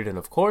he appeared in,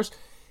 of course.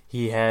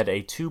 He had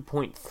a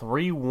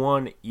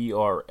 2.31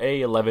 ERA,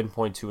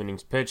 11.2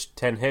 innings pitched,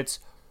 10 hits,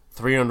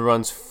 3 earned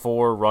runs,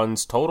 4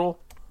 runs total,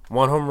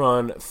 1 home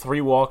run,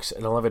 3 walks,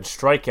 and 11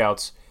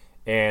 strikeouts,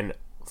 and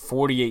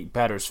 48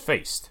 batters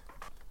faced.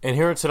 And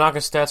here are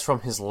Tanaka's stats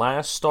from his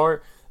last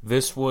start.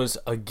 This was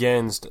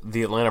against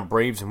the Atlanta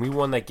Braves, and we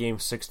won that game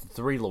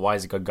 6-3.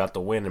 Loizaga got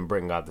the win, and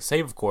Britton got the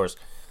save, of course.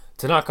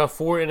 Tanaka,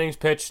 4 innings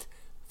pitched,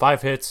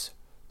 5 hits,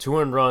 2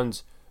 earned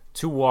runs,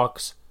 2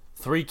 walks,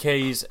 3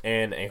 Ks,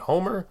 and a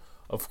homer.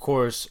 Of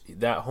course,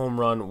 that home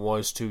run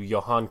was to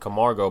Johan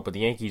Camargo, but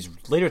the Yankees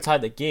later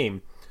tied the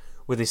game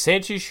with a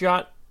Sanchez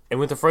shot and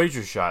with a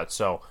Frazier shot.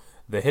 So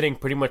the hitting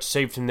pretty much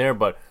saved him there,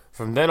 but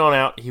from then on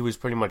out, he was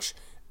pretty much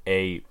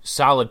a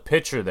solid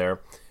pitcher there.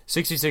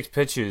 66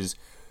 pitches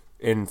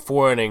in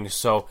 4 innings.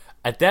 So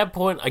at that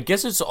point, I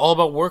guess it's all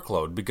about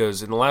workload,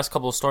 because in the last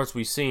couple of starts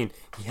we've seen,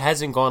 he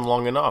hasn't gone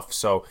long enough.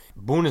 So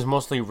Boone has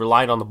mostly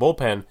relied on the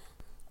bullpen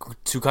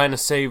to kind of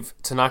save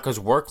Tanaka's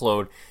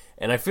workload.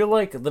 And I feel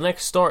like the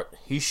next start,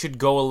 he should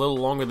go a little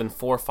longer than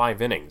 4 or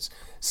 5 innings.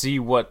 See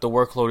what the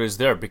workload is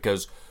there,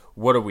 because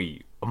what are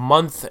we? A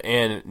month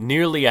and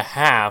nearly a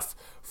half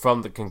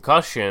from the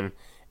concussion,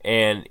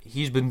 and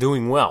he's been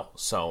doing well.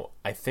 So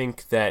I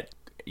think that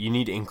you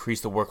need to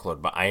increase the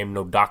workload, but I am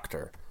no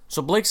doctor.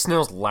 So Blake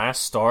Snell's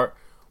last start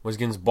was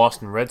against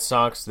Boston Red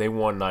Sox. They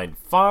won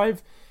 9-5.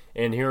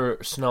 And here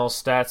are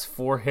Snell's stats: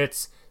 4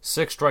 hits,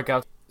 6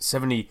 strikeouts,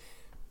 70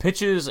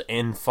 pitches,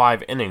 and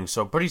 5 innings.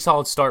 So a pretty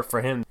solid start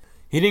for him.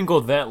 He didn't go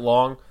that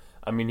long.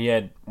 I mean, he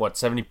had,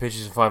 70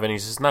 pitches in 5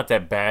 innings. It's not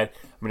that bad.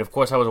 I mean, of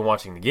course, I wasn't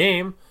watching the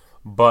game,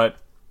 but,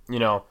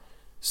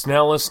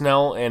 Snell is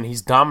Snell, and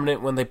he's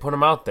dominant when they put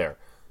him out there.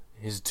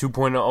 His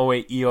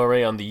 2.08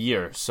 ERA on the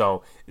year.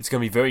 So it's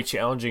going to be very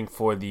challenging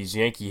for these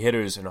Yankee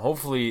hitters, and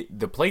hopefully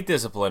the plate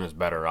discipline is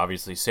better.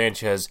 Obviously,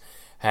 Sanchez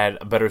had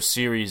a better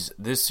series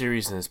this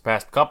series than his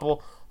past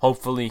couple.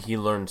 Hopefully he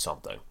learned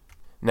something.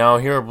 Now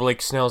here are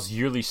Blake Snell's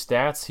yearly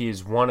stats. He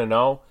is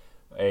 1-0,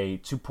 a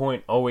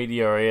 2.08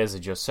 ERA, as I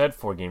just said,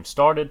 4 games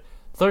started,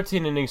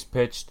 13 innings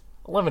pitched,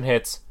 11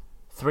 hits,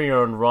 3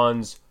 earned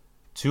runs,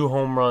 2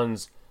 home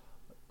runs,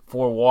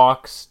 4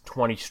 walks,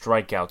 20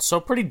 strikeouts. So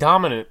pretty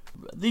dominant,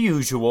 the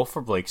usual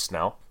for Blake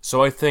Snell.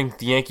 So I think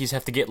the Yankees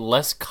have to get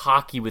less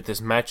cocky with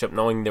this matchup,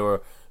 knowing they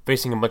were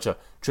facing a bunch of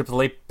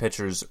AAA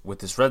pitchers with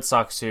this Red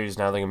Sox series.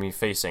 Now they're going to be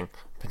facing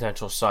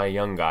potential Cy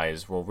Young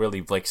guys. Well,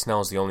 really, Blake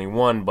Snell is the only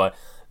one, but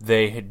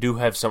they do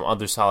have some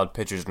other solid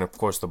pitchers, and of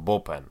course the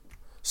bullpen.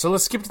 So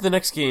let's skip to the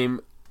next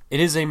game. It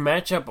is a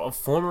matchup of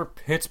former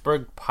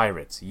Pittsburgh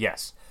Pirates.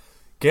 Yes,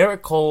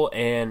 Garrett Cole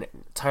and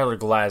Tyler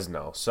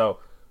Glasnow. So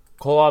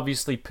Cole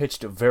obviously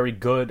pitched very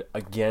good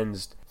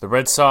against the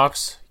Red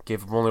Sox.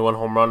 Gave him only 1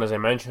 home run, as I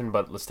mentioned,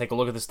 but let's take a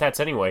look at the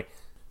stats anyway.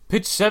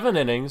 Pitched 7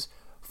 innings,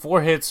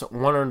 4 hits,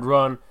 1 earned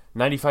run,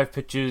 95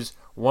 pitches,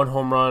 1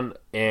 home run,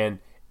 and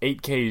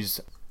 8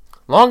 Ks.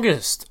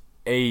 Longest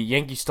a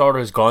Yankee starter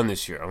has gone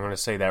this year. I'm going to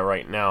say that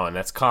right now, and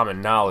that's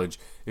common knowledge.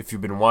 If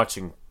you've been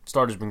watching,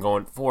 starter's been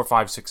going 4,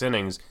 5, 6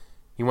 innings.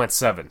 He went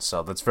 7,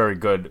 so that's very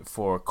good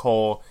for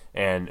Cole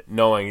and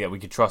knowing that we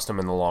could trust him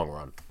in the long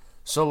run.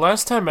 So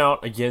last time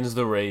out against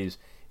the Rays,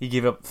 he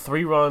gave up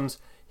 3 runs.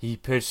 He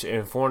pitched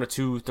in 4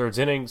 2/3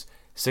 innings,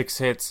 6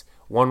 hits,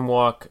 1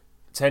 walk,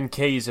 10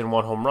 Ks, and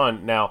 1 home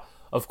run. Now,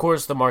 of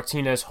course, the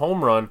Martinez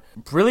home run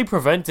really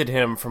prevented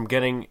him from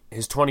getting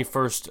his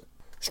 21st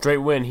straight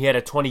win. He had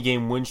a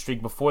 20-game win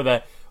streak before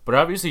that, but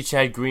obviously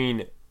Chad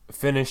Green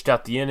finished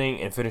out the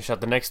inning and finished out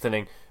the next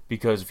inning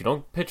because if you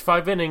don't pitch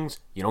 5 innings,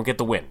 you don't get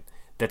the win.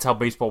 That's how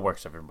baseball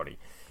works, everybody.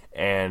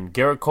 And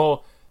Garrett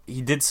Cole,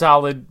 he did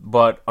solid,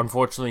 but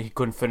unfortunately he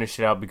couldn't finish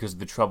it out because of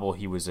the trouble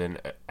he was in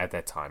at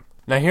that time.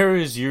 Now here are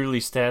his yearly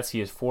stats. He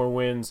has 4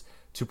 wins,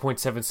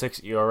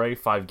 2.76 ERA,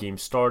 5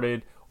 games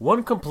started,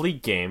 1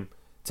 complete game.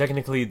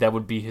 Technically, that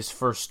would be his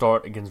first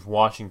start against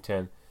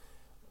Washington.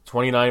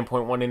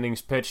 29.1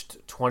 innings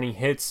pitched, 20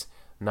 hits,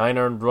 9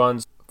 earned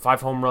runs,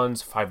 5 home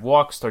runs, 5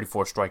 walks,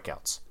 34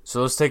 strikeouts.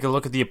 So let's take a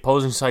look at the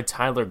opposing side,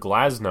 Tyler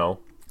Glasnow.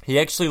 He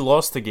actually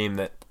lost the game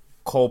that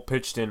Cole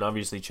pitched in.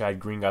 Obviously,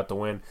 Chad Green got the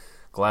win.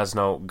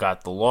 Glasnow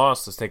got the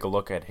loss. Let's take a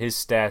look at his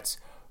stats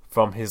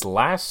from his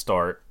last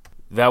start.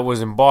 That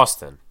was in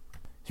Boston.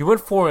 He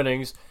went 4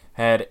 innings,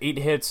 had 8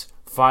 hits,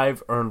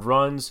 5 earned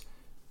runs,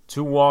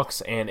 2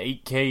 walks, and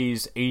 8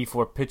 Ks,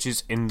 84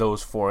 pitches in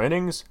those 4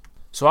 innings.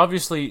 So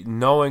obviously,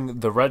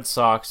 knowing the Red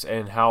Sox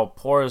and how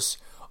porous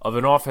of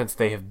an offense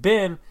they have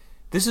been,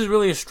 this is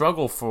really a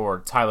struggle for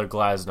Tyler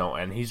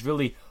Glasnow, and he's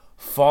really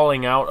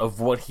falling out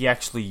of what he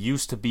actually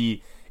used to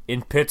be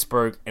in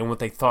Pittsburgh and what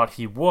they thought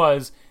he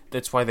was.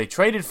 That's why they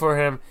traded for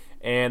him,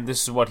 and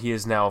this is what he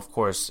is now. Of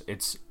course,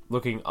 it's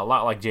looking a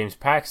lot like James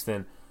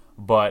Paxton,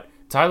 but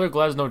Tyler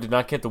Glasnow did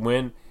not get the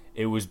win.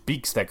 It was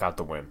Beeks that got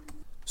the win.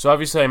 So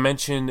obviously I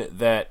mentioned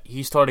that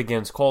he started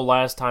against Cole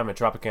last time at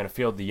Tropicana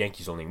Field, the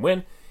Yankees only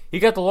win. He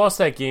got the loss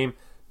that game,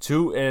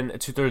 2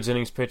 2/3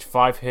 innings pitched,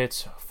 5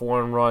 hits,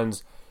 4 earned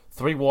runs,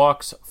 3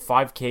 walks,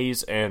 5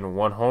 Ks, and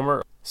 1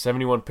 homer,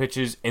 71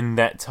 pitches in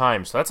that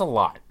time. So that's a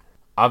lot.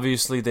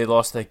 Obviously they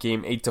lost that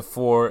game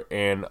 8-4,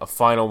 and a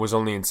final was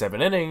only in 7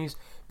 innings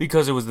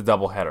because it was the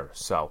doubleheader.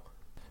 So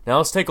now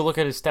let's take a look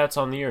at his stats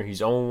on the year.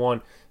 He's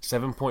 0-1,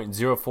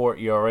 7.04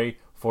 ERA,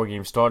 4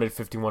 games started,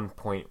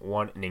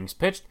 51.1 innings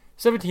pitched,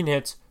 17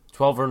 hits,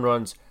 12 earned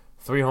runs,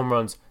 3 home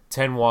runs,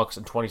 10 walks,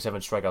 and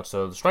 27 strikeouts.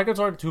 So the strikeouts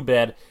aren't too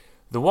bad.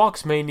 The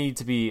walks may need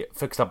to be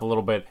fixed up a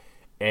little bit,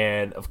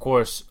 and of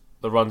course,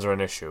 the runs are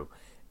an issue,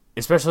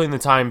 especially in the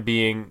time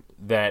being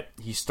that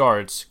he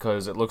starts,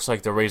 because it looks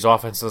like the Rays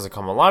offense doesn't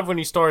come alive when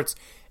he starts,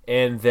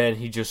 and then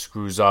he just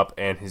screws up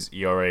and his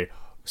ERA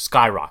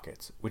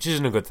skyrockets, which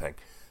isn't a good thing.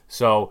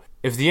 So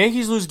if the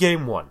Yankees lose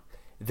game 1,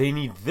 they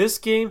need this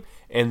game,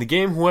 and the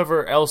game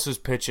whoever else is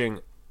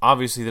pitching,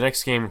 obviously the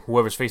next game,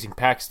 whoever's facing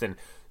Paxton,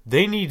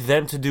 they need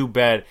them to do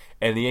bad,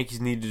 and the Yankees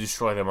need to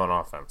destroy them on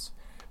offense.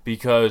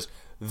 Because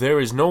there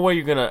is no way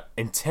you're going to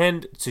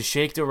intend to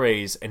shake the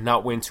Rays and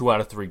not win 2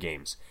 out of 3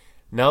 games.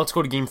 Now let's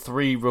go to game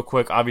 3 real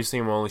quick. Obviously,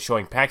 I'm only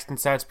showing Paxton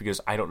stats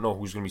because I don't know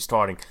who's going to be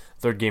starting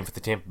third game for the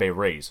Tampa Bay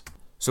Rays.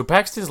 So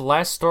Paxton's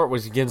last start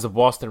was against the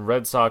Boston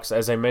Red Sox.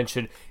 As I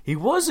mentioned, he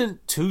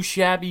wasn't too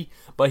shabby,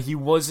 but he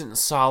wasn't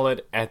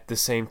solid at the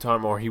same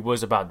time, or he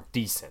was about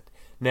decent.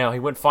 Now, he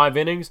went 5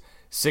 innings,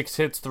 6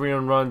 hits, 3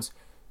 earned runs,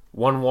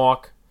 1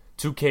 walk,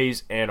 2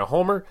 Ks, and a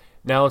homer.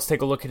 Now let's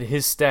take a look at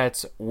his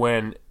stats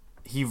when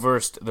he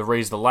versed the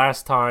Rays the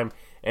last time,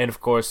 and of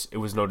course, it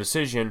was no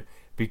decision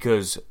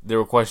because there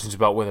were questions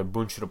about whether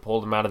Boone should have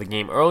pulled him out of the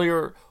game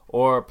earlier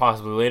or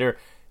possibly later.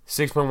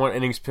 6.1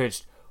 innings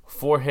pitched,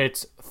 4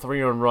 hits,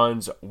 3 earned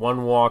runs,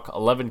 1 walk,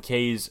 11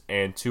 Ks,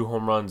 and 2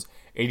 home runs,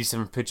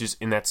 87 pitches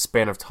in that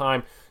span of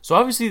time. So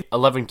obviously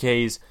 11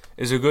 Ks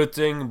is a good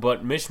thing,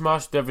 but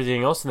mishmash with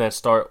everything else in that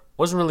start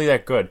wasn't really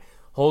that good.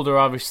 Holder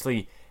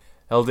obviously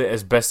held it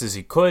as best as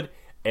he could,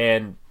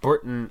 and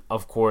Burton,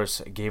 of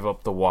course, gave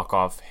up the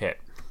walk-off hit.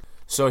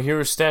 So here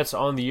are stats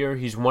on the year.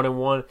 He's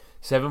 1-1,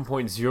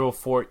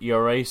 7.04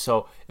 ERA.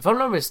 So if I'm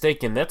not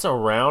mistaken, that's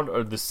around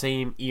or the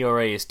same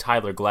ERA as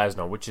Tyler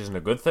Glasnow, which isn't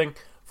a good thing.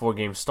 4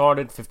 games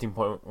started,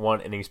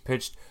 15.1 innings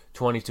pitched,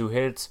 22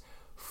 hits,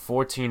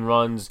 14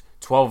 runs,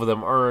 12 of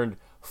them earned,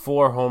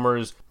 4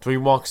 homers, 3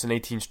 walks, and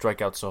 18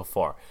 strikeouts so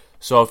far.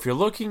 So if you're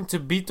looking to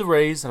beat the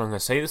Rays, and I'm going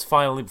to say this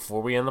finally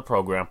before we end the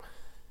program,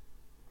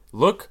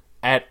 look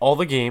at all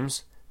the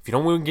games. If you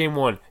don't win game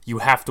 1, you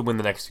have to win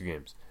the next 2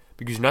 games,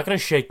 because you're not going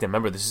to shake them.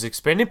 Remember, this is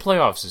expanded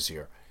playoffs this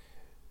year.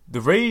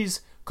 The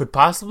Rays could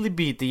possibly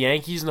beat the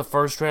Yankees in the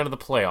first round of the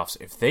playoffs.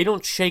 If they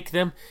don't shake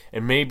them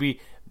and maybe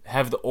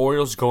have the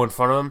Orioles go in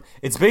front of them,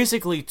 it's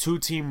basically 2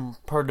 team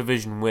per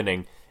division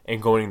winning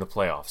and going in the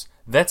playoffs.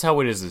 That's how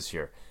it is this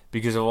year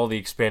because of all the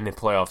expanded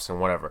playoffs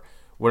and whatever.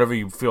 Whatever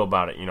you feel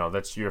about it,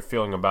 that's your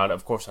feeling about it.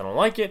 Of course, I don't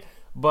like it,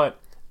 but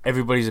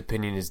everybody's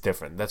opinion is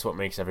different. That's what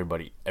makes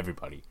everybody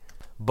everybody.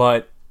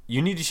 But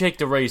you need to shake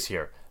the Rays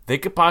here. They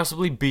could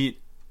possibly beat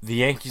the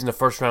Yankees in the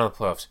first round of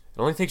the playoffs. It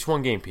only takes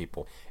one game,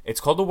 people. It's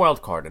called the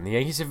wild card, and the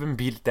Yankees have been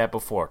beat at that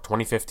before,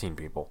 2015,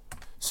 people.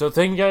 So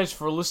thank you guys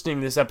for listening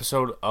to this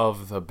episode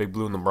of the Big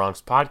Blue in the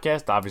Bronx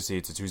podcast. Obviously,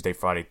 it's a Tuesday,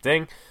 Friday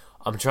thing.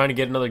 I'm trying to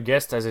get another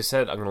guest. As I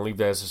said, I'm going to leave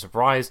that as a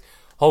surprise.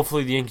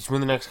 Hopefully, the Yankees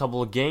win the next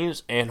couple of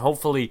games, and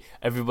hopefully,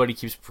 everybody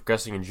keeps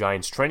progressing in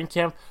Giants training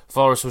camp.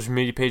 Follow our social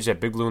media page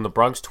at Big Blue in the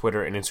Bronx,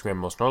 Twitter, and Instagram.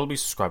 Most notably,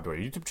 subscribe to our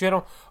YouTube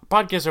channel.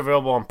 Our podcasts are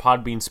available on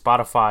Podbean,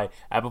 Spotify,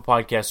 Apple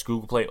Podcasts,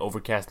 Google Play,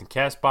 Overcast, and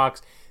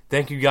CastBox.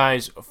 Thank you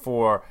guys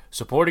for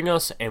supporting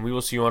us, and we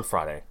will see you on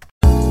Friday.